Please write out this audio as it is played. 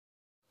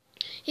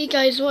Hey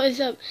guys, what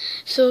is up?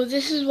 So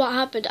this is what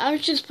happened. I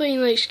was just playing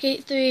like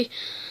Skate 3,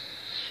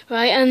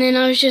 right, and then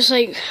I was just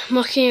like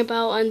mucking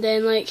about, and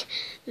then like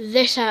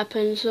this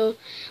happened. So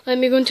let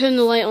me go and turn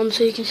the light on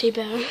so you can see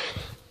better.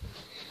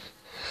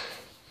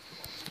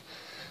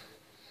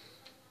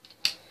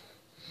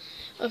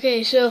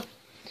 Okay, so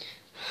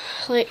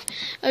like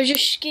I was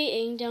just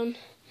skating down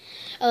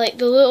like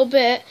the little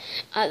bit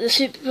at the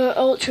super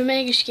ultra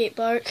mega skate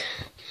park,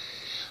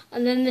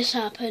 and then this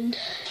happened.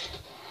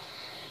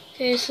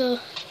 Okay, so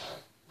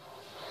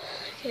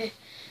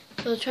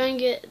I'll try and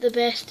get the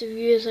best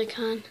view as I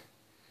can.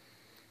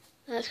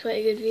 That's quite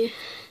a good view.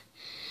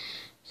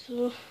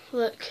 So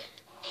look,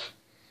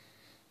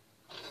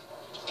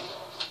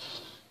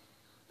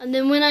 and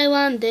then when I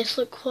land this,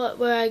 look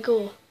where I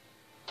go.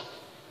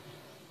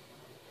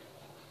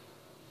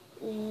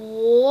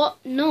 What?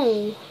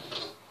 No.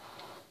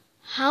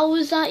 How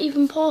is that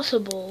even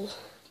possible?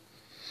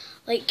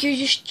 Like, you're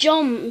just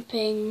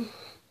jumping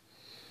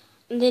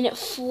and then it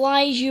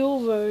flies you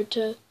over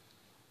to...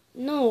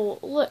 No,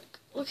 look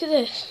at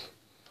this.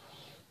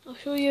 I'll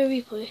show you a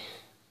replay.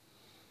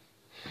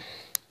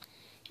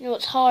 You know,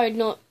 it's hard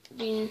not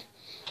being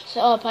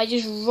set up. I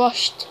just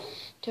rushed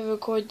to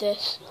record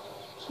this.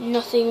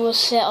 Nothing was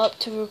set up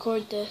to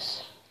record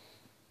this.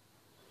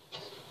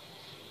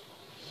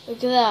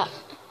 Look at that.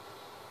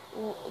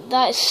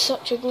 That is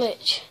such a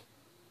glitch.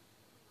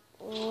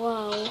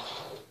 Wow.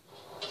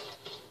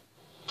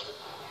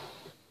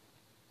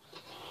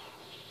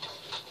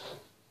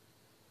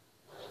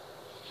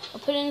 I'll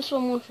put it in slow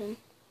motion.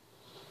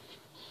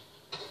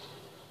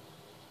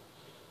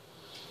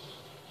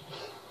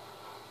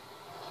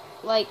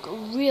 Like,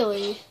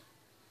 really?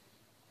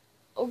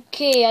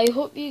 Okay, I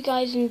hope you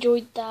guys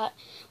enjoyed that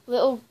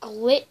little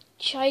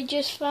glitch I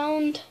just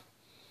found.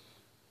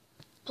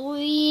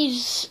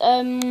 Please,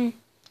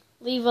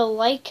 leave a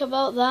like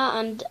about that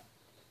and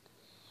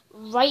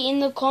write in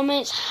the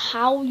comments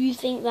how you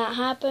think that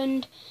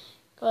happened,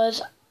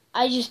 because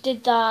I just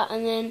did that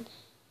and then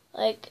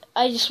like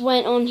I just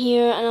went on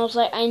here and I was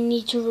like, I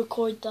need to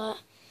record that.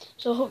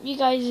 So I hope you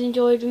guys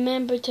enjoyed.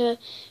 Remember to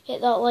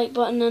hit that like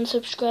button and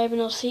subscribe,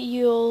 and I'll see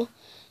you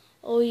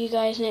all you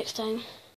guys next time.